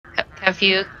Have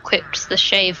you equipped the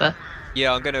shaver?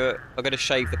 Yeah, I'm gonna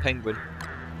shave the penguin.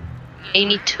 You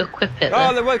need to equip it. Oh,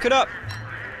 Then. they're woken up.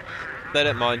 They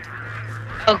don't mind.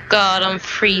 Oh god, I'm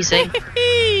freezing.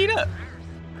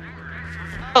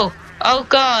 Look. Oh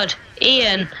god,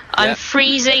 Ian, I'm Yep.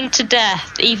 freezing to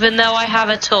death even though I have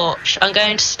a torch. I'm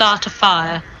going to start a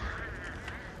fire.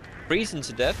 Freezing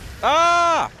to death.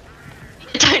 Ah!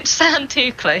 Don't stand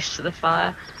too close to the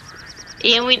fire.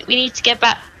 Ian, we need to get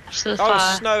back to the Oh, fire.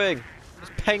 it's snowing. There's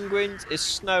penguins. It's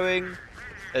snowing.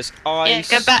 There's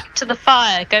ice. Yeah, go back to the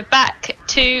fire. Go back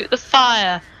to the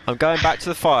fire. I'm going back to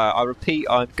the fire. I repeat,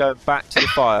 I'm going back to the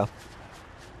fire.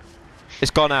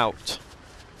 It's gone out.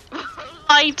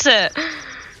 Light it.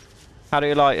 How do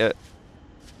you light it?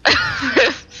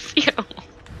 Fuel.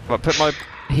 Right, put my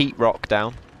heat rock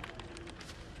down.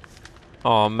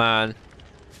 Oh man,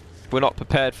 we're not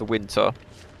prepared for winter.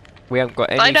 We haven't got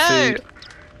any I know. food.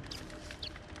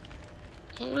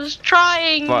 I was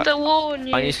trying Right, to warn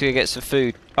you. I need to go get some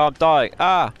food. Oh, I'm dying.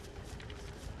 Ah!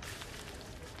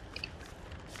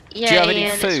 Yeah, Do you have any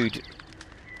Ian, food?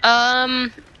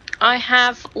 I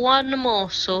have one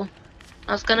morsel.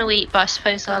 I was gonna eat, but I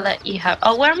suppose I'll let you have.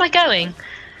 Oh, where am I going?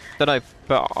 Don't know,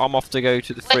 but I'm off to go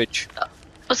to the fridge. I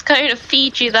was going to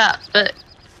feed you that, but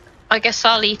I guess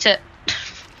I'll eat it.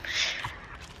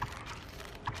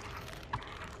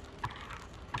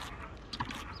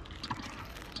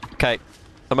 Okay,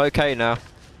 I'm okay now.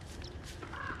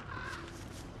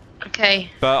 Okay.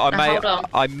 But Now hold on.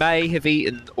 I may have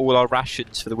eaten all our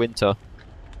rations for the winter.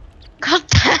 God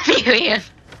damn you, Ian.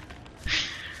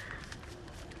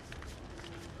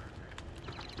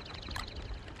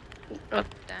 God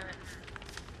damn it.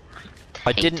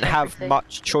 I hate didn't have everything.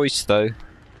 much choice though.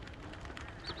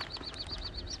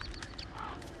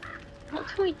 What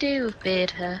can we do with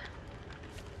beard hair?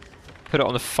 Put it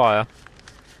on the fire.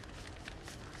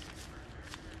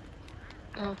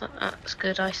 Oh, that's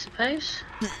good, I suppose.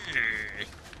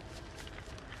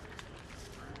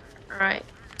 Right.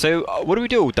 So what do we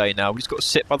do all day now? We just got to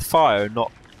sit by the fire and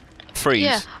not freeze.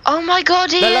 Yeah. Oh my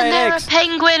god, Ian, laying there eggs. are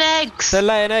penguin eggs! They're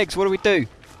laying eggs. What do we do?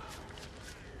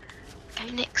 Go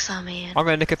nick some, Ian. I'm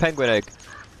going to nick a penguin egg.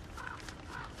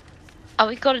 Oh,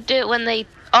 we got to do it when they...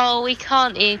 Oh, we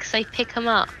can't, Ian, because they pick them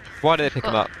up. Why do they pick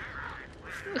them up?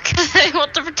 Because they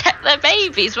want to protect their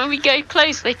babies. When we go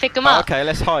close, they pick them Oh, up. okay,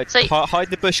 let's hide. So- Hide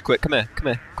in the bush, quick. Come here,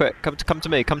 quick. Come to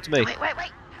me. Come to me. Wait.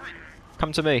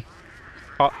 Come to me.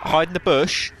 Hide in the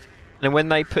bush, and then when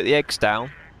they put the eggs down,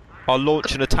 I'll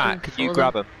launch an attack. And you for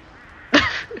grab them.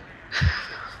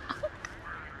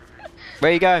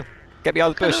 Where you going? Get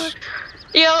behind the bush.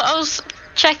 Yeah, I was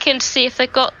checking to see if they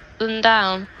got them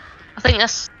down. I think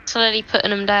that's slowly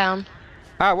putting them down.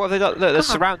 Ah, what have they done? Look, they're Come on.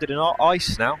 surrounded in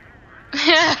ice now.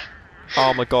 Yeah.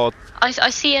 Oh my god. I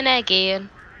see an egg, Ian.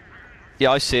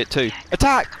 Yeah, I see it too.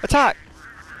 Attack! Attack!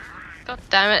 God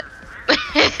damn it.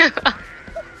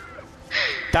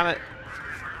 Damn it.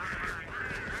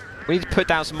 We need to put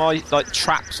down some like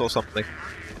traps or something.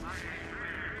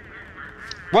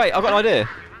 Wait, I've got an idea.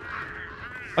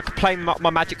 I could play my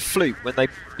magic flute when they...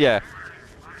 Yeah.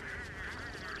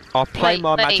 I'll play Wait,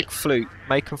 my wait. magic flute,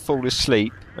 make them fall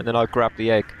asleep, and then I'll grab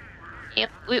the egg. Yep,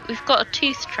 we've got a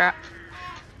tooth trap.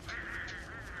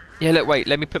 Yeah, look, wait,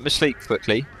 let me put my sleep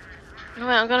quickly. Wait,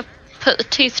 I'm gonna put the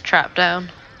tooth trap down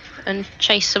and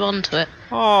chase them onto it.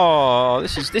 Oh,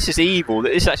 this is evil.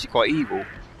 This is actually quite evil.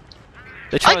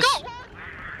 They're I trying got to...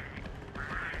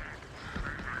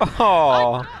 one!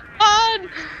 Oh, I got one!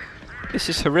 this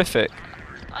is horrific.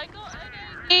 I got an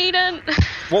egg, Eden!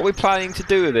 What we're planning to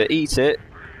do with it? Eat it?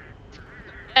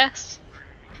 Yes.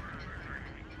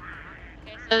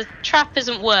 Okay, so the trap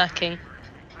isn't working.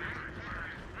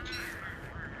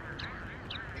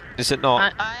 Is it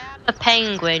not? I am a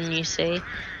penguin, you see.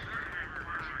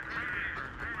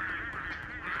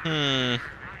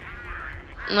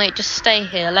 Wait, just stay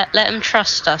here. Let them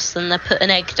trust us. Then they put an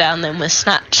egg down. Then we'll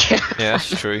snatch it. Yeah, that's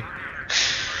true.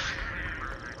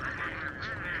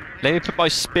 Let me put my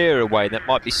spear away. That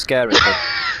might be scaring them.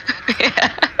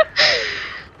 Yeah.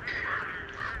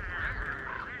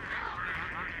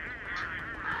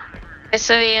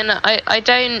 So Ian, I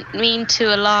don't mean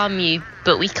to alarm you,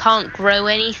 but we can't grow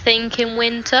anything in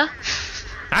winter.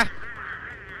 Ah.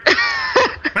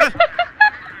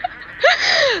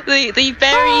 The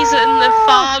berries and the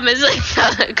farm isn't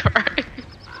gonna grow.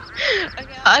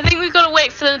 Okay, I think we've got to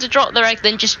wait for them to drop their egg,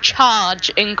 then just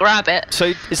charge and grab it.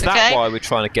 So is that Okay. why we're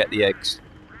trying to get the eggs?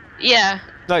 Yeah,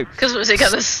 No, because what's it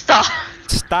gonna stop?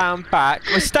 stand back.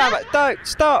 Wait, stand back. No,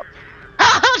 stop.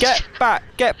 Get back.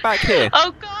 Get back here.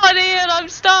 Oh God, Ian, I'm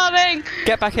starving.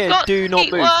 Get back here. Got Do to not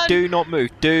eat move. one. Do not move.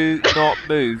 Do not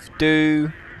move.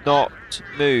 Do not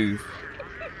move.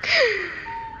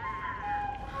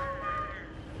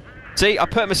 See, I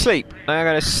put them asleep. Now I'm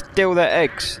going to steal their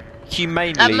eggs.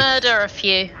 Humanely. And murder a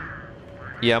few.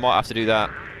 Yeah, I might have to do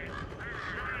that.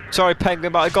 Sorry,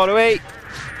 penguin, but I got to eat.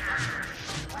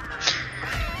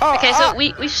 Oh, Okay, so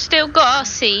we've still got our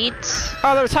seeds.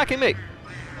 Oh, they're attacking me.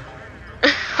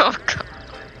 Oh god.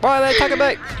 Why are they attacking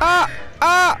me? Ah!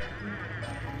 Ah!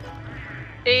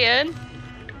 Ian,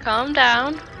 calm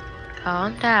down.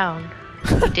 Calm down.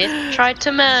 You did try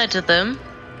to murder them.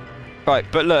 Right,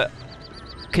 but look.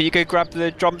 Can you go grab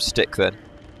the drumstick then?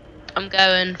 I'm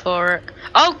going for it.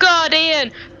 Oh god,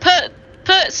 Ian! Put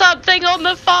something on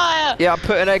the fire! Yeah, I'm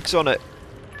putting eggs on it.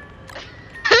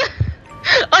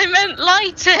 I meant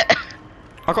light it!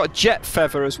 I got a jet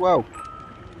feather as well.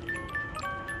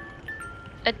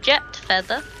 A jet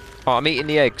feather? Oh, I'm eating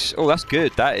the eggs. Oh, that's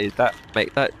good.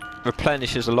 That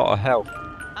replenishes a lot of health.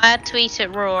 I had to eat it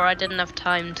raw, I didn't have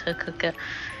time to cook it.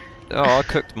 Oh, I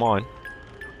cooked mine.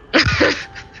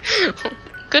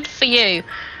 Good for you.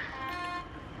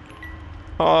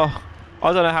 Oh,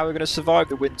 I don't know how we're going to survive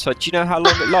the winter. Do you know how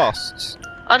long it lasts?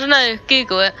 I don't know,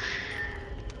 Google it.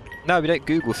 No, we don't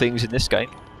Google things in this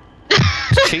game.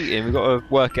 It's cheating, we've got to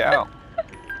work it out.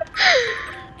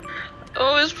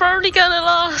 Oh, it's probably gonna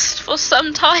last for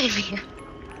some time.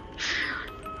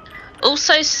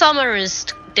 Also, summer is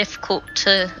difficult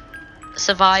to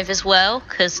survive as well,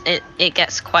 because it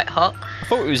gets quite hot. I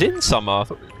thought it was in summer. I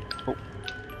thought...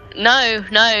 No,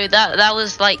 that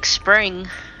was like spring.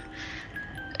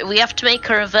 We have to make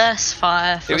a reverse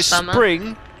fire for summer. It was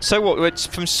spring? So what, it's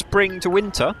from spring to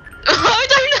winter? I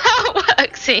don't know how it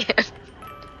works here.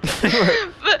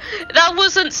 But that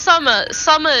wasn't summer.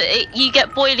 Summer, you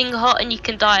get boiling hot and you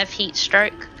can die of heat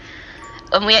stroke.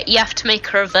 And you have to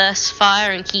make a reverse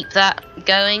fire and keep that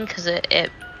going because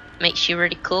it makes you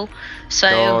really cool. So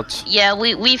God. Yeah,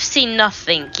 we've seen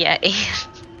nothing yet.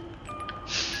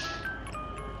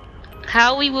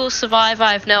 How we will survive,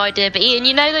 I have no idea. But Ian,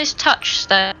 you know those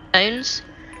touchstones?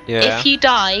 Yeah. If you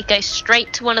die, go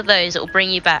straight to one of those. It will bring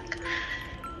you back.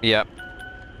 Yep.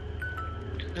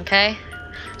 Okay.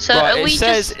 So right, are we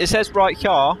it says right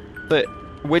here that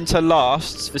winter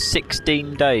lasts for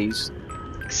 16 days.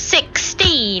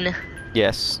 16?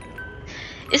 Yes.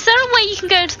 Is there a way you can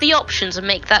go into the options and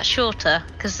make that shorter?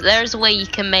 Because there is a way you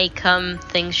can make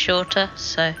things shorter.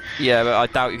 So. Yeah, but I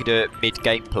doubt you can do it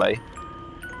mid-gameplay.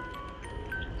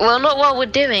 Well, not while we're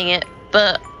doing it,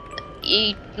 but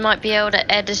you might be able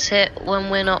to edit it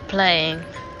when we're not playing.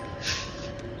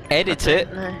 Edit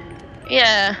it? No.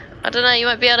 Yeah, I don't know. You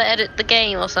might be able to edit the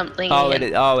game or something. Oh, Ian.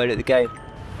 edit the game.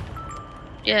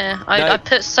 Yeah, I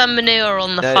put some manure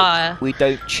on the No, fire. we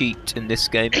don't cheat in this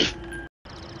game.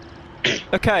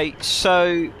 Okay,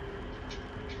 so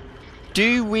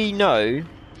do we know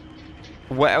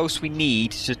what else we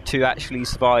need to actually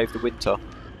survive the winter?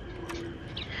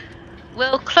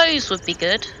 Well, clothes would be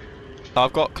good.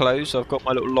 I've got clothes. I've got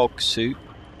my little log suit.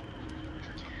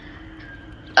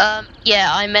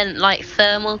 Yeah, I meant like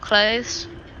thermal clothes.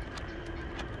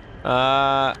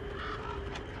 Right.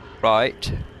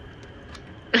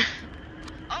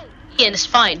 Oh, Ian, it's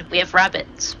fine. We have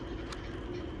rabbits.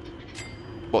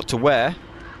 What to wear?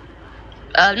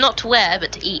 Not to wear,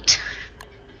 but to eat.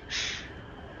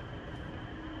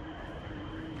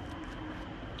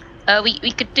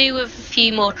 We could do with a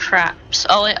few more traps.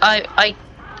 Oh,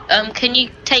 can you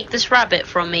take this rabbit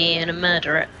from me and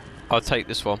murder it? I'll take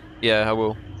this one. Yeah, I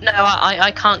will. No,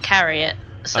 I can't carry it.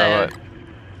 So.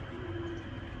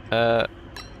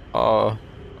 Oh,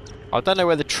 I don't know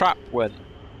where the trap went.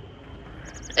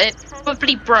 It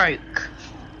probably broke.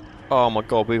 Oh my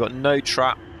god, we've got no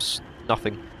traps.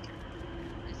 Nothing.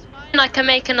 It's fine. I can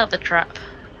make another trap.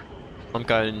 I'm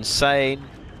going insane.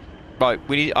 Right,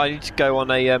 I need to go on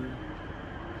a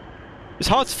It's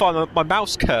hard to find my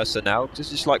mouse cursor now because it's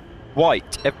just like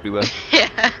white everywhere.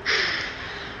 Yeah.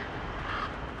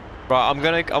 Right,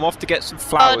 I'm off to get some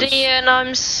flowers. Oh dear, and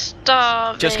I'm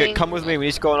starving. Jessica, come with me. We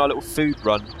need to go on our little food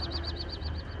run.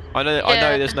 I know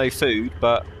there's no food,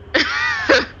 but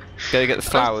go get the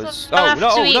flowers. I have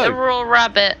to eat a raw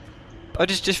rabbit. I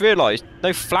just realised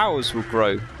no flowers will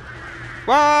grow.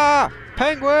 Wah!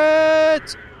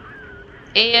 Penguins!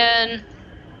 Ian,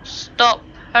 stop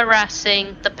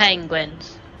harassing the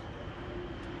penguins.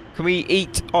 Can we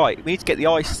eat ice? We need to get the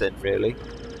ice then, really.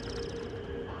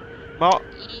 Mark?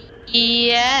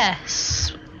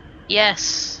 Yes.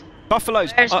 Yes.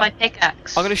 Buffaloes! Where's my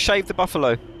pickaxe? I'm going to shave the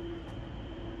buffalo. Is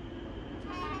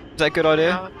that a good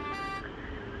idea?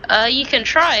 You can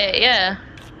try it, yeah.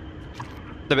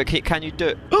 No, but can you do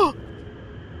it?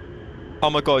 Oh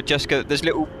my god, Jessica, there's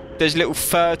little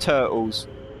fur turtles.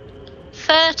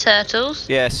 Fur turtles?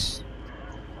 Yes.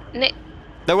 Nick,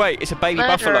 No, wait, it's a baby Murder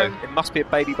buffalo. 'em. It must be a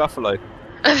baby buffalo.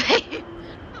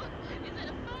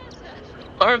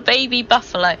 Or a baby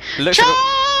buffalo. It looks like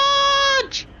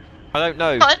Charge! I don't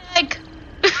know. Got an egg.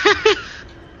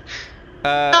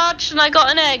 Charge, and I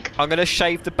got an egg. I'm gonna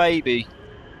shave the baby.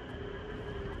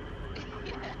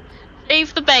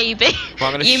 Leave the baby. Well,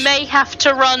 I'm gonna You may have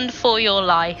to run for your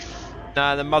life.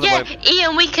 Nah, the mother Yeah, won't.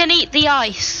 Ian, we can eat the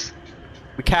ice.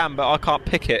 We can, but I can't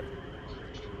pick it.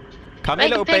 Come Make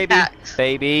here, a little baby. pickaxe.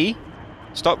 Baby.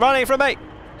 Stop running from me.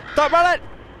 Stop running.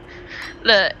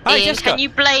 Look, Hey, Ian, Jessica, can you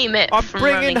blame it I'm from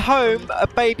bringing running? home a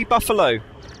baby buffalo.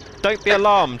 Don't be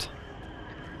alarmed.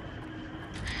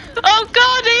 Oh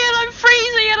God, Ian, I'm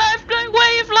freezing and I have no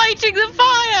way of lighting the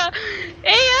fire.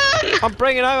 Ian! I'm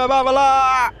bringing home a buffalo.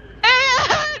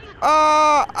 Ian!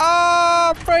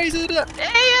 I'm freezing. I'm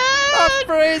Ian!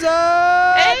 freezing.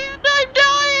 Ian, I'm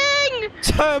dying!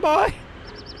 So am I.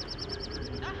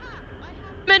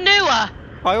 Manure!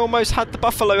 I almost had the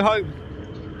buffalo home.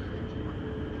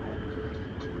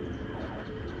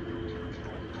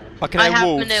 I can I hear have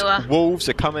wolves. manure. Wolves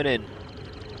are coming in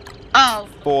Oh,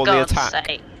 for the God's attack.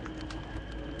 sake.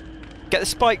 Get the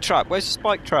spike trap. Where's the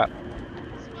spike trap?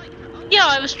 Yeah,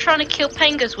 I was trying to kill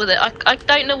penguins with it. I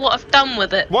don't know what I've done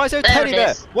with it. Why is there a There teddy it bear?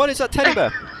 is. What is that teddy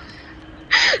bear?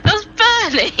 That's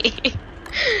Bernie!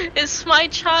 It's my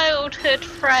childhood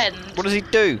friend. What does he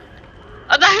do?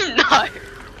 I don't know.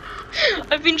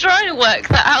 I've been trying to work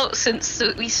that out since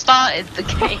we started the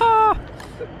game.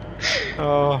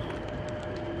 Oh.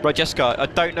 Right, Jessica, I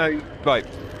don't know. Right,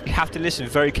 you have to listen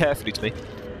very carefully to me.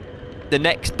 The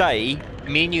next day,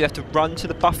 me and you have to run to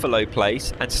the buffalo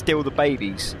place and steal the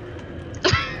babies.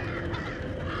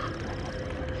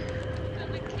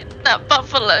 That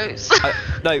buffaloes.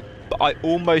 No, but I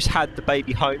almost had the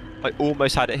baby home. I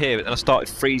almost had it here, and I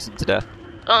started freezing to death.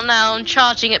 Oh, now I'm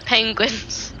charging at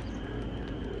penguins.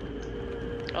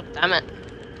 God damn it.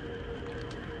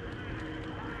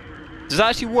 Does that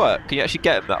actually work? Can you actually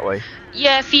get them that way?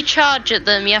 Yeah, if you charge at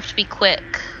them, you have to be quick.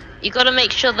 You got to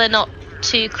make sure they're not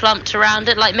too clumped around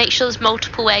it. Like, make sure there's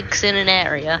multiple eggs in an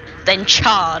area, then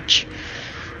charge.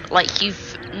 Like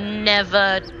you've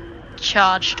never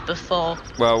charged before.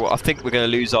 Well, I think we're going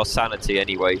to lose our sanity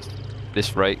anyway,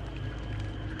 this rate.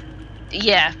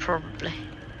 Yeah, probably.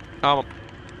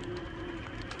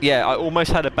 Yeah, I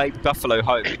almost had a baby buffalo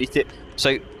home. We need to,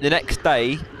 so the next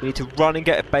day, we need to run and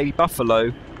get a baby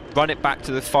buffalo, run it back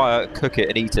to the fire, cook it,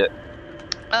 and eat it.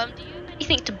 Do you have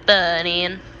anything to burn,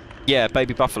 Ian? Yeah,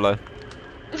 baby buffalo.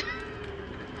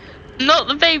 Not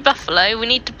the baby buffalo. We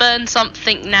need to burn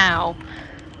something now.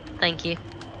 Thank you.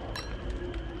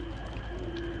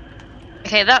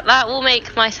 Okay, that will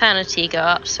make my sanity go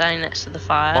up, standing next to the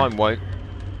fire. Mine won't.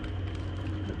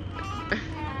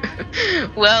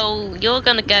 Well, you're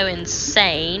gonna go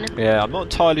insane. Yeah, I'm not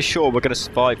entirely sure we're going to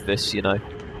survive this, you know.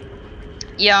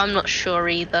 Yeah, I'm not sure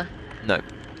either. No.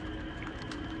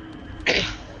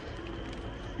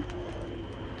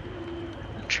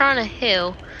 I'm trying to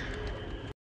heal.